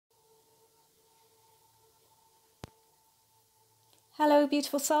Hello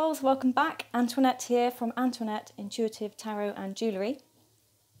beautiful souls, welcome back. Antoinette here from Antoinette Intuitive Tarot and Jewellery.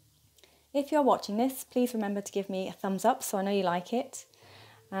 If you're watching this, please remember to give me a thumbs up so I know you like it.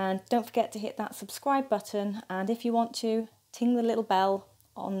 And don't forget to hit that subscribe button, and if you want to, ting the little bell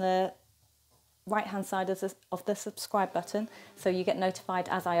on the right hand side of the subscribe button so you get notified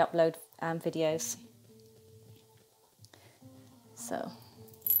as I upload videos. So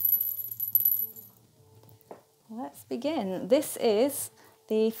let's begin. This is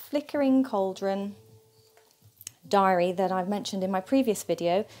the Flickering Cauldron Diary that I've mentioned in my previous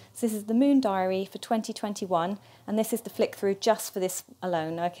video. So this is the Moon Diary for 2021, and this is the flick through just for this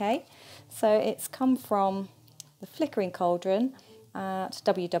alone, okay? So it's come from the Flickering Cauldron at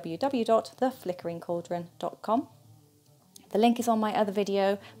www.theflickeringcauldron.com. The link is on my other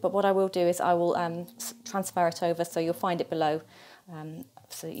video, but what I will do is I will transfer it over so you'll find it below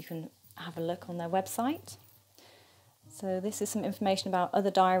so you can have a look on their website. So this is some information about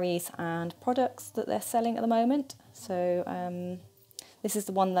other diaries and products that they're selling at the moment. So this is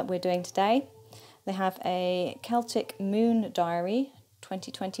the one that we're doing today. They have a Celtic Moon Diary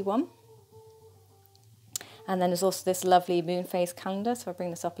 2021. And then there's also this lovely moon phase calendar. So I'll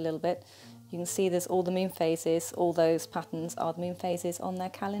bring this up a little bit. You can see there's all the moon phases, all those patterns are the moon phases on their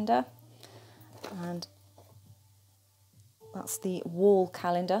calendar. And that's the wall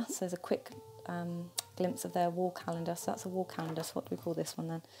calendar. So there's a quick glimpse of their wall calendar. So that's a wall calendar. So what do we call this one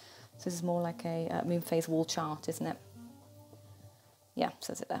then? So this is more like a moon phase wall chart, isn't it? Yeah,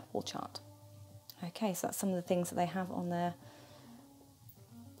 says it there, wall chart. Okay, so that's some of the things that they have on their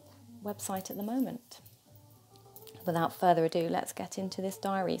website at the moment. Without further ado, let's get into this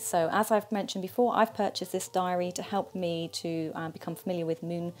diary. So as I've mentioned before, I've purchased this diary to help me to become familiar with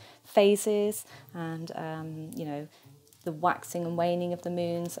moon phases and, you know, the waxing and waning of the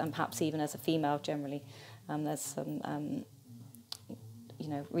moons, and perhaps even as a female generally. There's some, you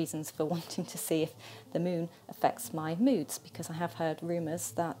know, reasons for wanting to see if the moon affects my moods, because I have heard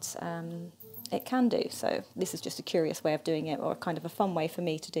rumours that it can do. So this is just a curious way of doing it, or kind of a fun way for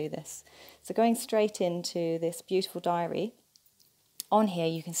me to do this. So going straight into this beautiful diary, on here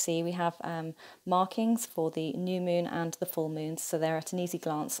you can see we have markings for the new moon and the full moon. So they're at an easy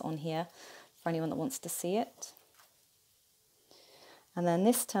glance on here for anyone that wants to see it. And then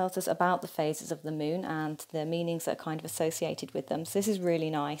this tells us about the phases of the moon and the meanings that are kind of associated with them. So this is really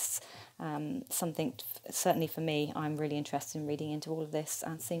nice. Something, certainly for me, I'm really interested in reading into all of this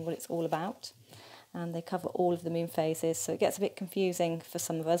and seeing what it's all about. And they cover all of the moon phases, so it gets a bit confusing for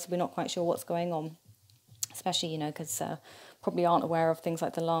some of us. We're not quite sure what's going on, especially, you know, because probably aren't aware of things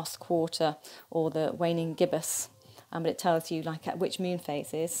like the last quarter or the waning gibbous. But it tells you like at which moon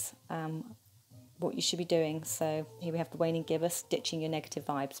phases what you should be doing. So here we have the waning gibbous, ditching your negative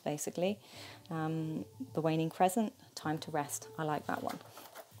vibes basically. The waning crescent, time to rest. I like that one.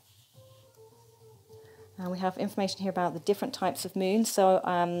 And we have information here about the different types of moons. So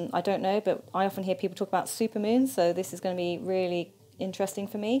I don't know, but I often hear people talk about supermoons. So this is going to be really interesting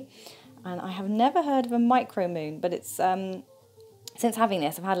for me. And I have never heard of a micro moon, but it's since having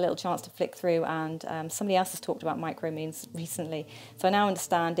this, I've had a little chance to flick through, and somebody else has talked about micro moons recently. So I now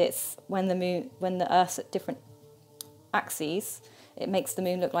understand it's when the Earth's at different axes, it makes the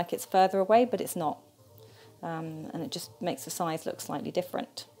moon look like it's further away, but it's not. And it just makes the size look slightly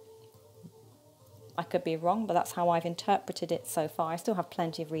different. I could be wrong, but that's how I've interpreted it so far. I still have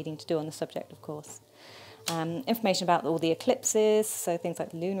plenty of reading to do on the subject, of course. Information about all the eclipses, so things like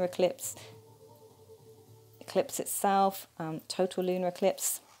the lunar eclipse itself, total lunar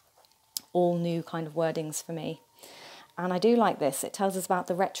eclipse, all new kind of wordings for me. And I do like this. It tells us about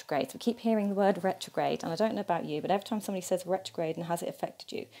the retrogrades. We keep hearing the word retrograde, and I don't know about you, but every time somebody says retrograde and has it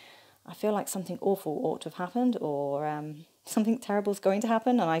affected you, I feel like something awful ought to have happened, or something terrible is going to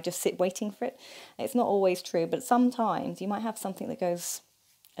happen, and I just sit waiting for it. It's not always true, but sometimes you might have something that goes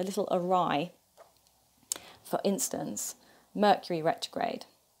a little awry. For instance, Mercury retrograde.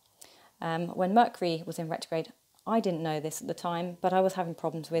 When Mercury was in retrograde, I didn't know this at the time, but I was having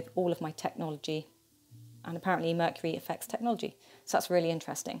problems with all of my technology. And apparently Mercury affects technology. So that's really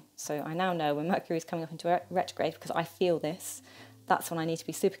interesting. So I now know when Mercury is coming up into retrograde, because I feel this, that's when I need to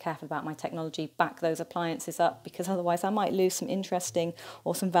be super careful about my technology, back those appliances up, because otherwise I might lose some interesting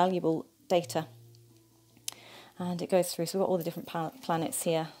or some valuable data. And it goes through, so we've got all the different planets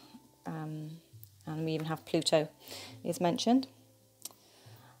here. And we even have Pluto is mentioned.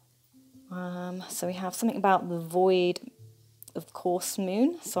 So we have something about the void of course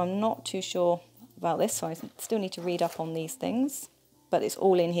moon. So I'm not too sure about this, so I still need to read up on these things. But it's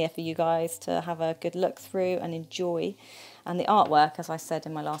all in here for you guys to have a good look through and enjoy. And the artwork, as I said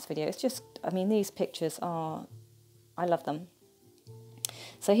in my last video, it's just, I mean, these pictures are, I love them.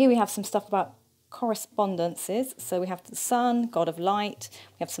 So here we have some stuff about correspondences. So we have the sun, god of light.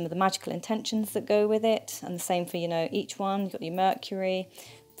 We have some of the magical intentions that go with it, and the same for, you know, each one. You've got your Mercury,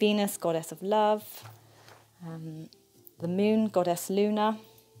 Venus, goddess of love, the moon, goddess Luna.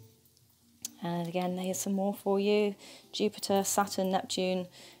 And again, here's some more for you. Jupiter, Saturn, Neptune,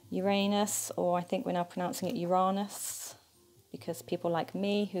 Uranus, or I think we're now pronouncing it Uranus, because people like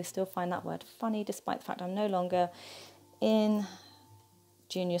me who still find that word funny, despite the fact I'm no longer in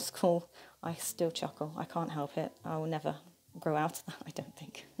junior school, I still chuckle. I can't help it. I will never grow out of that, I don't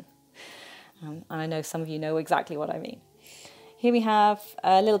think. And I know some of you know exactly what I mean. Here we have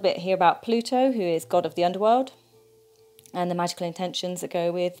a little bit here about Pluto, who is god of the underworld, and the magical intentions that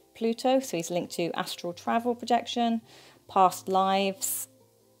go with Pluto. So he's linked to astral travel projection, past lives,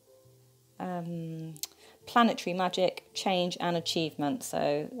 planetary magic, change and achievement.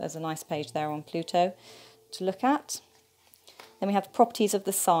 So there's a nice page there on Pluto to look at. Then we have the properties of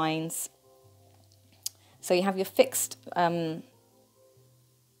the signs. So you have your fixed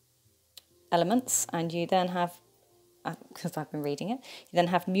elements, and you then have, because I've been reading it, you then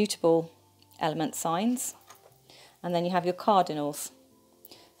have mutable element signs. And then you have your cardinals.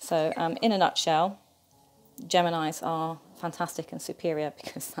 So in a nutshell, Geminis are fantastic and superior,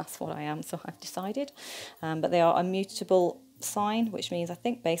 because that's what I am, so I've decided. But they are a mutable sign, which means I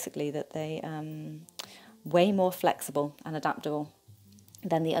think basically that they way more flexible and adaptable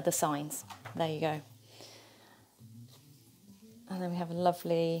than the other signs. There you go. And then we have a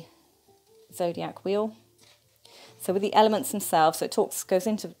lovely zodiac wheel. So with the elements themselves, so it goes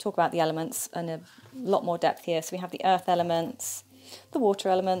into talk about the elements in a lot more depth here. So we have the earth elements, the water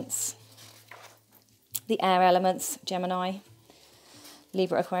elements, the air elements, Gemini,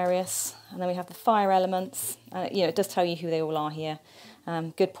 Libra, Aquarius, and then we have the fire elements. You know, it does tell you who they all are here.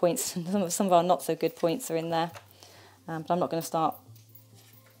 Good points, some of our not so good points are in there, but I'm not going to start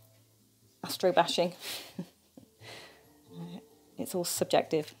astro bashing. It's all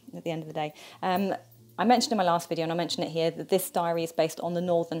subjective at the end of the day. I mentioned in my last video, and I mentioned it here, that this diary is based on the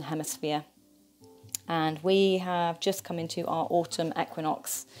Northern Hemisphere. And we have just come into our autumn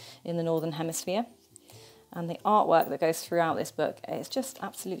equinox in the Northern Hemisphere. And the artwork that goes throughout this book is just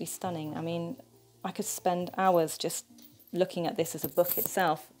absolutely stunning. I mean, I could spend hours just looking at this as a book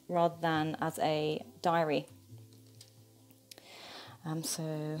itself rather than as a diary.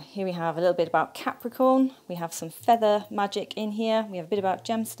 So here we have a little bit about Capricorn. We have some feather magic in here. We have a bit about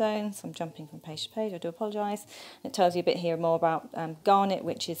gemstones. I'm jumping from page to page, I do apologise. It tells you a bit here more about garnet,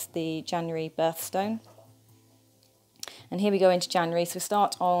 which is the January birthstone. And here we go into January. So we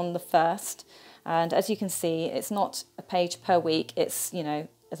start on the 1st. And as you can see, it's not a page per week. It's, you know,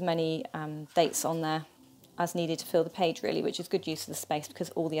 as many dates on there as needed to fill the page, really, which is good use of the space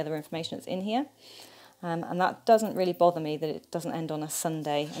because all the other information is in here. And that doesn't really bother me that it doesn't end on a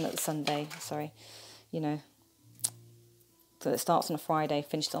Sunday, you know, so it starts on a Friday,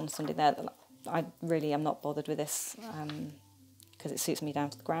 finishes on a Sunday there. I really am not bothered with this because it suits me down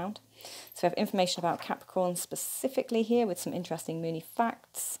to the ground. So we have information about Capricorn specifically here with some interesting moony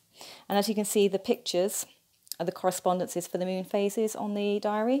facts. And as you can see, the pictures are the correspondences for the moon phases on the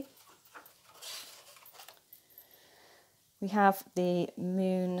diary. We have the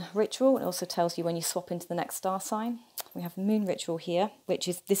moon ritual. It also tells you when you swap into the next star sign. We have the moon ritual here,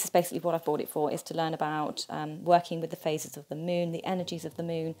 this is basically what I've bought it for, is to learn about working with the phases of the moon, the energies of the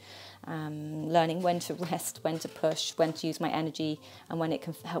moon, learning when to rest, when to push, when to use my energy, and when it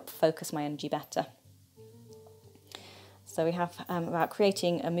can help focus my energy better. So we have about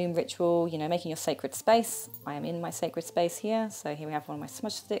creating a moon ritual, you know, making your sacred space. I am in my sacred space here. So here we have one of my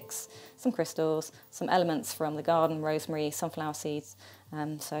smudge sticks, some crystals, some elements from the garden, rosemary, sunflower seeds.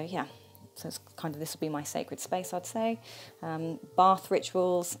 So yeah, so it's kind of, this will be my sacred space, I'd say. Bath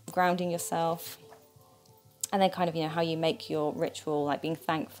rituals, grounding yourself. And then kind of, you know, how you make your ritual, like being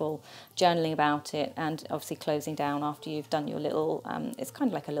thankful, journaling about it, and obviously closing down after you've done your little, it's kind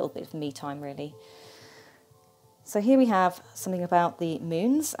of like a little bit of me time, really. So here we have something about the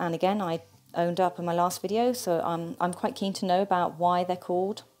moons, and again I owned up in my last video, so I'm quite keen to know about why they're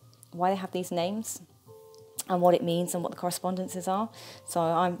called, why they have these names, and what it means and what the correspondences are.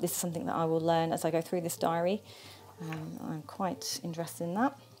 So this is something that I will learn as I go through this diary. I'm quite interested in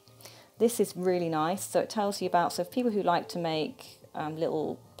that. This is really nice, so it tells you about, so for people who like to make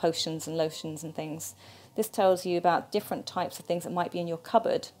little potions and lotions and things, this tells you about different types of things that might be in your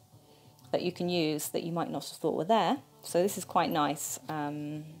cupboard that you can use that you might not have thought were there. So this is quite nice.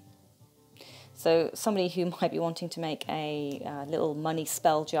 So somebody who might be wanting to make a little money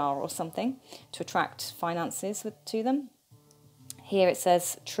spell jar or something to attract finances to them. Here it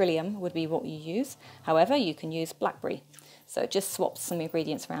says trillium would be what you use. However, you can use blackberry. So it just swaps some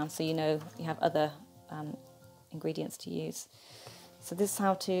ingredients around so you know you have other ingredients to use. So this is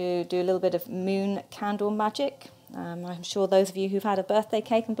how to do a little bit of moon candle magic. I'm sure those of you who've had a birthday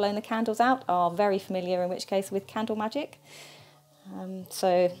cake and blown the candles out are very familiar, in which case, with candle magic.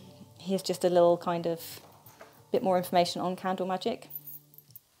 So here's just a little kind of bit more information on candle magic.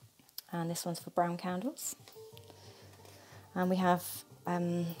 And this one's for brown candles. And we have,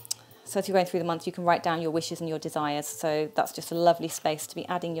 so as you're going through the month, you can write down your wishes and your desires. So that's just a lovely space to be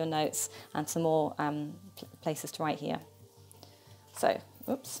adding your notes and some more places to write here. So,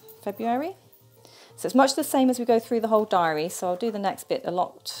 oops, February. So it's much the same as we go through the whole diary, so I'll do the next bit a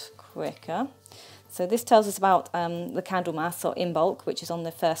lot quicker. So this tells us about the Candlemas, or in bulk, which is on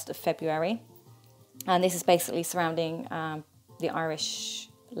the 1st of February. And this is basically surrounding the Irish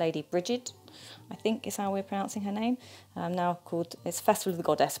lady Bridget, I think is how we're pronouncing her name. Now called, it's Festival of the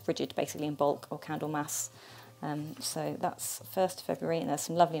Goddess Bridget, basically in bulk, or Candlemas. So that's 1st of February, and there's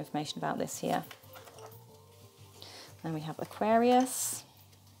some lovely information about this here. Then we have Aquarius.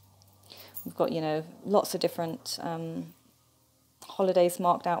 We've got, you know, lots of different holidays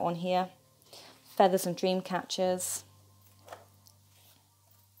marked out on here. Feathers and dream catchers.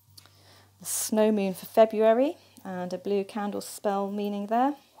 The snow moon for February, and a blue candle spell meaning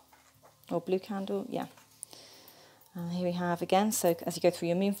there. Or blue candle, yeah. And here we have again, so as you go through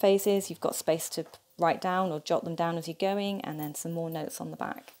your moon phases, you've got space to write down or jot them down as you're going, and then some more notes on the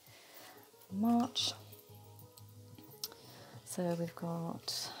back. March. So we've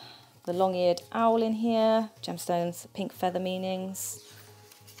got the long-eared owl in here, gemstones, pink feather meanings.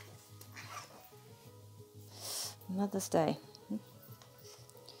 Mother's Day.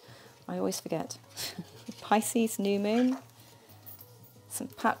 I always forget. Pisces, new moon.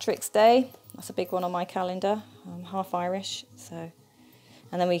 St. Patrick's Day. That's a big one on my calendar. I'm half Irish, so.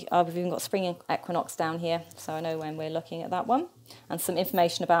 And then we've even got spring equinox down here, so I know when we're looking at that one. And some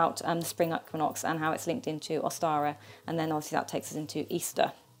information about the spring equinox and how it's linked into Ostara. And then obviously that takes us into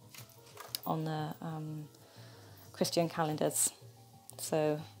Easter on the Christian calendars.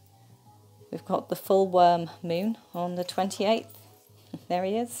 So we've got the full worm moon on the 28th. There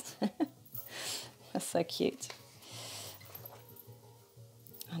he is. That's so cute.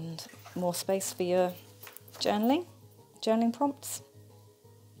 And more space for your journaling prompts.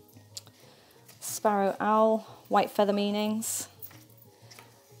 Sparrow owl, white feather meanings.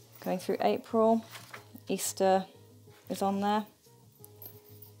 Going through April, Easter is on there.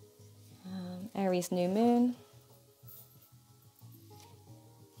 Aries new moon.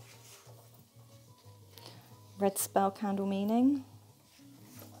 Red spell candle meaning.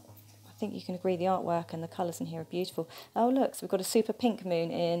 I think you can agree the artwork and the colours in here are beautiful. Oh look, so we've got a super pink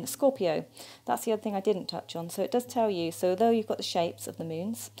moon in Scorpio. That's the other thing I didn't touch on. So it does tell you, so although you've got the shapes of the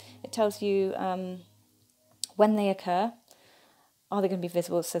moons, it tells you when they occur. Are they going to be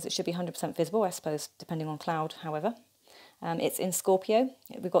visible? It says it should be 100% visible, I suppose, depending on cloud, however. It's in Scorpio.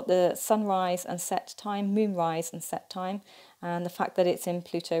 We've got the sunrise and set time, moonrise and set time, and the fact that it's in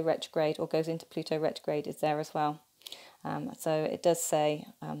Pluto retrograde or goes into Pluto retrograde is there as well. So it does say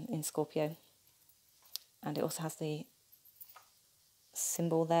in Scorpio, and it also has the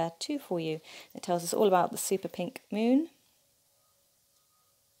symbol there too for you. It tells us all about the super pink moon,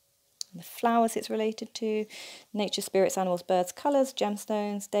 the flowers it's related to, nature, spirits, animals, birds, colours,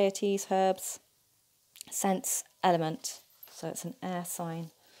 gemstones, deities, herbs, scents, element. So it's an air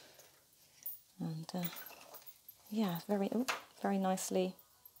sign, and yeah, very nicely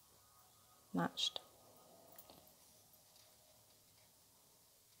matched.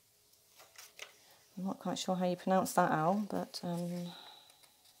 I'm not quite sure how you pronounce that owl, but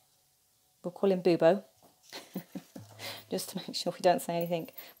we'll call him Bubo, just to make sure we don't say anything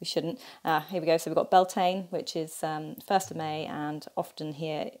we shouldn't. Here we go, so we've got Beltane, which is 1st of May, and often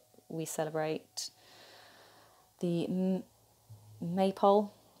here we celebrate the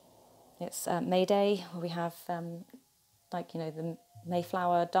Maypole. It's May Day, where we have like, you know, the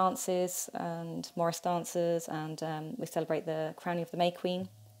Mayflower dances and Morris dances, and we celebrate the crowning of the May Queen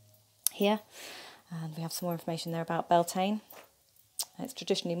here. And we have some more information there about Beltane. It's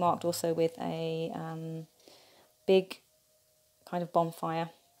traditionally marked also with a big kind of bonfire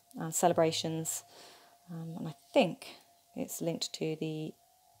and celebrations, and I think it's linked to the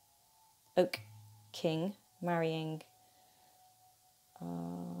Oak King marrying,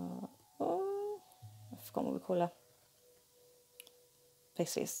 oh, I forgot what we call her.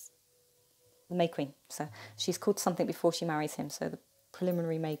 Basically it's the May Queen, so she's called something before she marries him, so the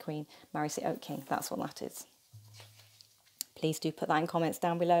preliminary May Queen marries the Oak King. That's what that is. Please do put that in comments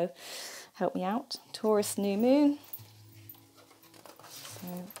down below. Help me out. Taurus new moon. So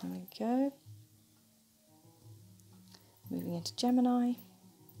there we go. Moving into Gemini.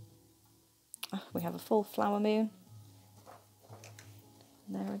 Oh, we have a full flower moon.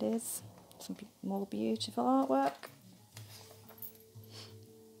 There it is. Some more beautiful artwork.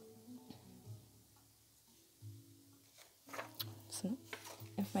 Some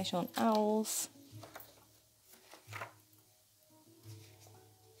information on owls.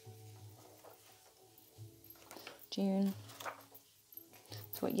 June.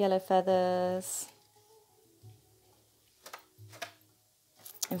 So what, yellow feathers.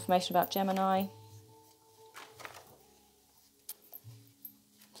 Information about Gemini.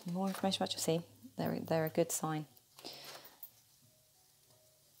 Some more information about, you see, they're a good sign.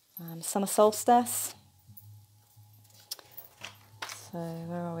 Summer solstice. So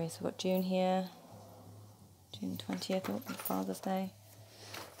where are we? So we've got June here. June 20th, Father's Day.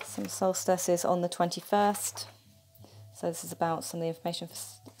 Summer solstice is on the 21st. So this is about some of the information for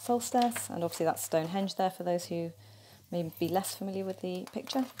solstice, and obviously that's Stonehenge there for those who may be less familiar with the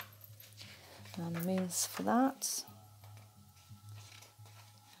picture. And the moon's for that.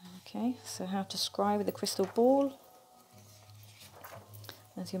 Okay, so how to scry with a crystal ball.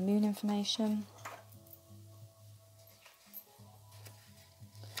 There's your moon information.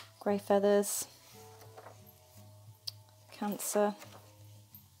 Grey feathers. Cancer.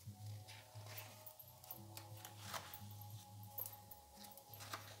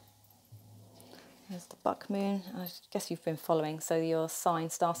 There's the buck moon. I guess you've been following. So your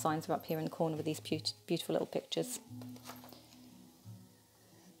signs, star signs, are up here in the corner with these beautiful little pictures.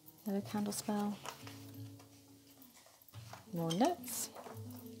 Yellow candle spell. More notes.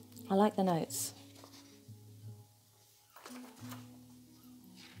 I like the notes.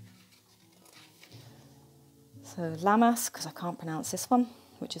 So Lammas, because I can't pronounce this one,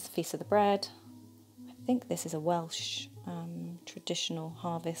 which is the Feast of the Bread. I think this is a Welsh traditional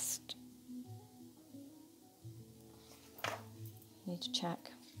harvest. Need to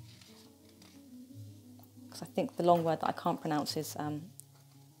check. Because I think the long word that I can't pronounce is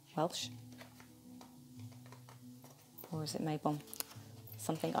Welsh. Or is it Mabon?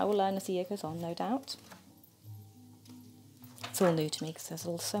 Something I will learn as the year goes on, no doubt. It's all new to me because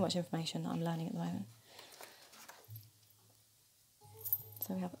there's so much information that I'm learning at the moment.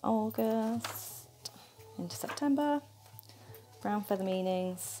 So we have August into September. Brown feather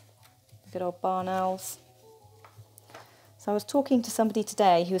meanings. Good old barn owls. So I was talking to somebody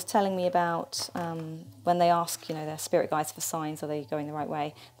today who was telling me about when they ask, their spirit guides for signs, are they going the right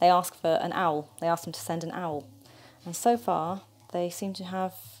way? They ask for an owl. They ask them to send an owl. And so far, they seem to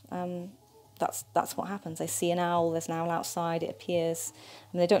have, that's what happens. They see an owl, there's an owl outside, it appears.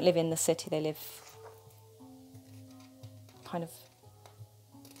 And they don't live in the city, they live kind of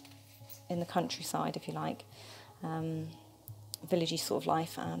in the countryside, if you like. Villagey sort of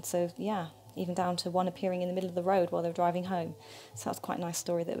life. And so, yeah. Even down to one appearing in the middle of the road while they were driving home. So that's quite a nice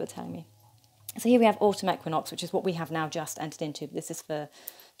story that they were telling me. So here we have autumn equinox, which is what we have now just entered into. This is for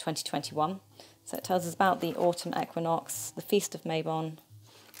 2021. So it tells us about the autumn equinox, the Feast of Mabon,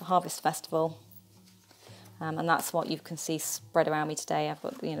 the Harvest Festival. And that's what you can see spread around me today. I've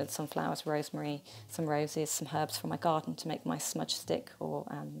got, some flowers, rosemary, some roses, some herbs from my garden to make my smudge stick or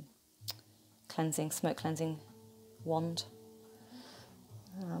smoke cleansing wand.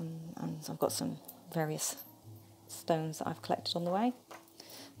 And I've got some various stones that I've collected on the way.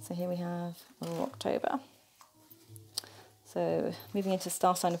 So here we have October. So moving into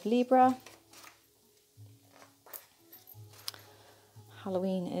star sign of Libra.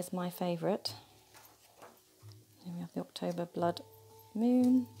 Halloween is my favourite. Here we have the October blood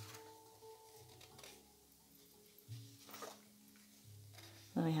moon.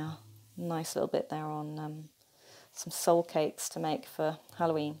 Oh yeah, nice little bit there on some soul cakes to make for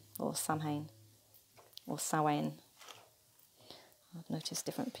Halloween, or Samhain, or Samhain. I've noticed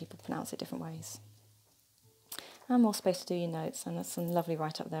different people pronounce it different ways. And more space to do your notes, and there's some lovely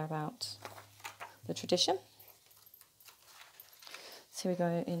write-up there about the tradition. So we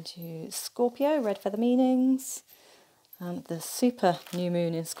go into Scorpio, red feather meanings. The super new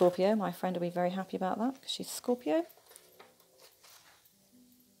moon in Scorpio, my friend will be very happy about that because she's Scorpio.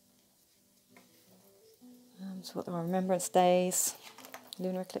 So what there are remembrance days,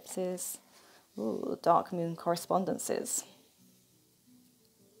 lunar eclipses, dark moon correspondences.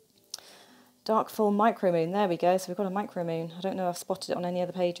 Dark full micromoon, there we go, so we've got a micromoon. I don't know if I've spotted it on any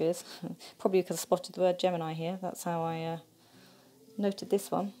other pages, probably because I spotted the word Gemini here, that's how I noted this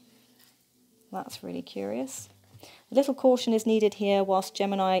one. That's really curious. A little caution is needed here whilst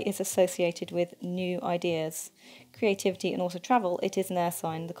Gemini is associated with new ideas, creativity and also travel. It is an air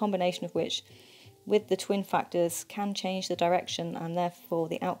sign, the combination of which with the twin factors can change the direction and therefore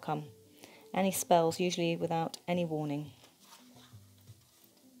the outcome. Any spells usually without any warning.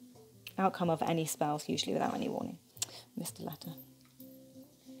 outcome of any spells, usually without any warning. Missed a letter.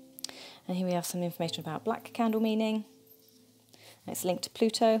 And here we have some information about black candle meaning. It's linked to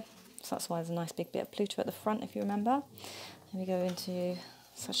Pluto, so that's why there's a nice big bit of Pluto at the front, if you remember. Then we go into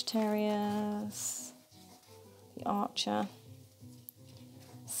Sagittarius, the Archer,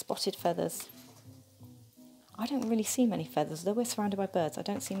 spotted feathers. I don't really see many feathers, though we're surrounded by birds. I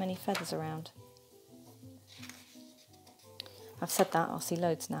don't see many feathers around. I've said that, I'll see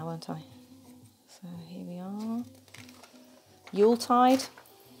loads now, won't I? So here we are. Yuletide.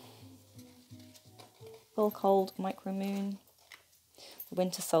 Full cold micro moon. The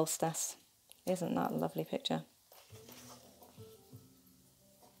winter solstice. Isn't that a lovely picture?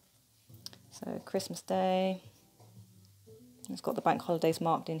 So Christmas Day. It's got the bank holidays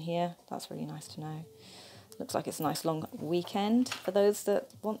marked in here. That's really nice to know. Looks like it's a nice long weekend for those that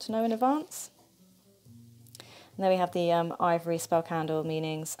want to know in advance. And then we have the ivory spell candle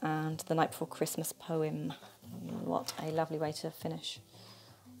meanings and the night before Christmas poem. What a lovely way to finish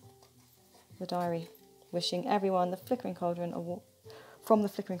the diary. Wishing everyone the Flickering Cauldron from the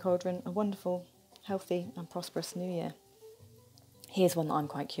Flickering Cauldron a wonderful, healthy and prosperous new year. Here's one that I'm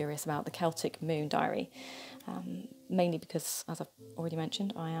quite curious about, the Celtic Moon Diary. Mainly because, as I've already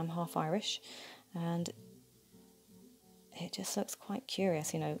mentioned, I am half Irish, and it just looks quite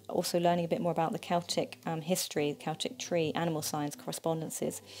curious, you know. Also learning a bit more about the Celtic history, the Celtic tree, animal signs,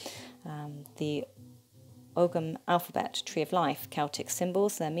 correspondences, the Ogham alphabet, tree of life, Celtic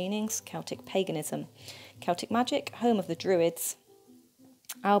symbols, their meanings, Celtic paganism, Celtic magic, home of the Druids,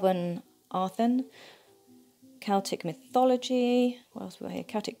 Alban Arthur, Celtic mythology, what else we got here?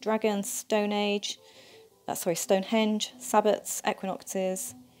 Celtic dragons, Stonehenge, Sabbats,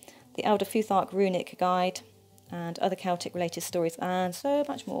 equinoxes, the Elder Futhark runic guide, and other Celtic related stories, and so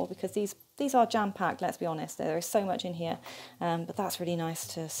much more, because these are jam-packed, let's be honest. There is so much in here, but that's really nice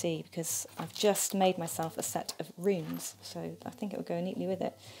to see, because I've just made myself a set of runes, so I think it would go neatly with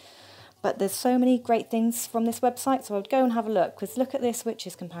it. But there's so many great things from this website, so I would go and have a look, because look at this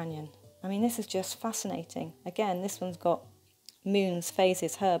Witch's Companion. I mean, this is just fascinating. Again, this one's got moons,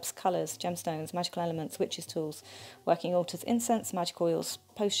 phases, herbs, colours, gemstones, magical elements, witches' tools, working altars, incense, magic oils,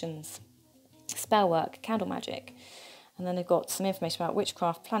 potions, spell work, candle magic. And then they've got some information about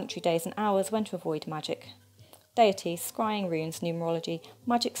witchcraft, planetary days and hours, when to avoid magic, deities, scrying runes, numerology,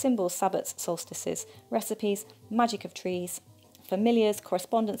 magic symbols, sabbats, solstices, recipes, magic of trees, familiars,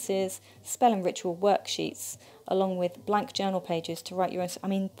 correspondences, spell and ritual worksheets, along with blank journal pages to write your own. I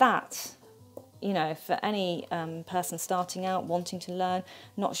mean, that, you know, for any person starting out, wanting to learn,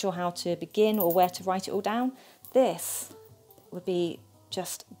 not sure how to begin or where to write it all down, this would be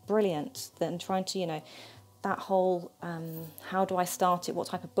just brilliant. Then trying to, you know, that whole how do I start it, what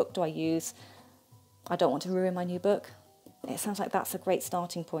type of book do I use, I don't want to ruin my new book. It sounds like that's a great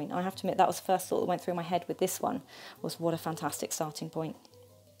starting point. I have to admit, that was the first thought that went through my head with this one, was what a fantastic starting point.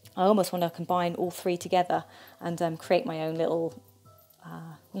 I almost want to combine all three together and create my own little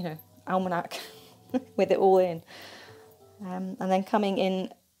you know, almanac with it all in. And then coming in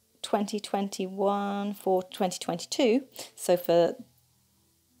 2021 for 2022, so for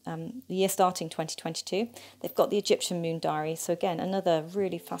the year starting 2022, they've got the Egyptian Moon Diary. So again, another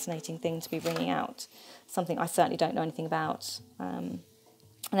really fascinating thing to be bringing out, something I certainly don't know anything about. And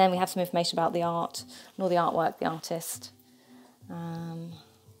then we have some information about the art, and all the artwork, the artist.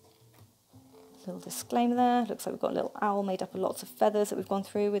 Little disclaimer there. Looks like we've got a little owl made up of lots of feathers that we've gone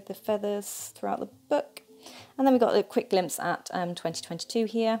through with the feathers throughout the book. And then we've got a quick glimpse at 2022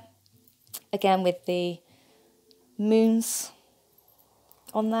 here. Again with the moons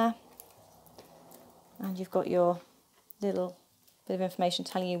on there. And you've got your little bit of information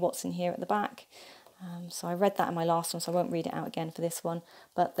telling you what's in here at the back. So I read that in my last one, so I won't read it out again for this one.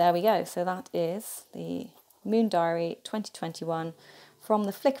 But there we go. So that is the Moon Diary 2021 from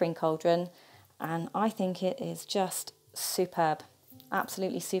the Flickering Cauldron. And I think it is just superb,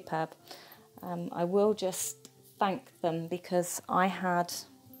 absolutely superb. I will just thank them because I had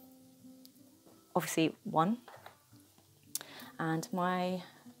obviously one, and I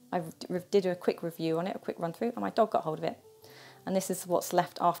did a quick review on it, a quick run through, and my dog got hold of it. And this is what's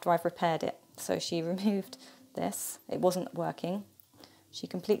left after I've repaired it. So she removed this, it wasn't working. She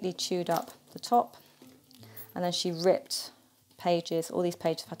completely chewed up the top, and then she ripped pages, all these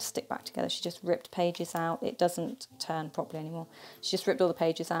pages have had to stick back together. She just ripped pages out. It doesn't turn properly anymore. She just ripped all the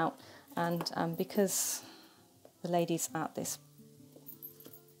pages out, and because the ladies at this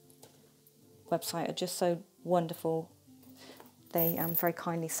website are just so wonderful, they very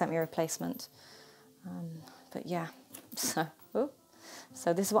kindly sent me a replacement. But yeah, so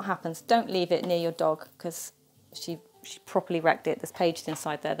this is what happens. Don't leave it near your dog, because she she properly wrecked it. There's pages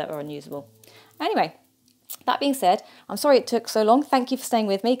inside there that are unusable. Anyway, that being said, I'm sorry it took so long. Thank you for staying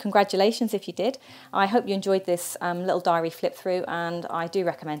with me. Congratulations if you did. I hope you enjoyed this little diary flip through, and I do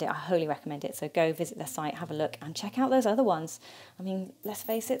recommend it. I wholly recommend it. So go visit their site, have a look, and check out those other ones. I mean, let's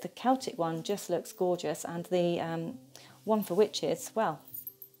face it, the Celtic one just looks gorgeous, and the one for witches, well,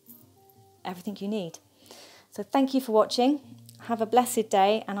 everything you need. So thank you for watching. Have a blessed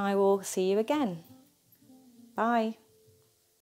day, and I will see you again. Bye.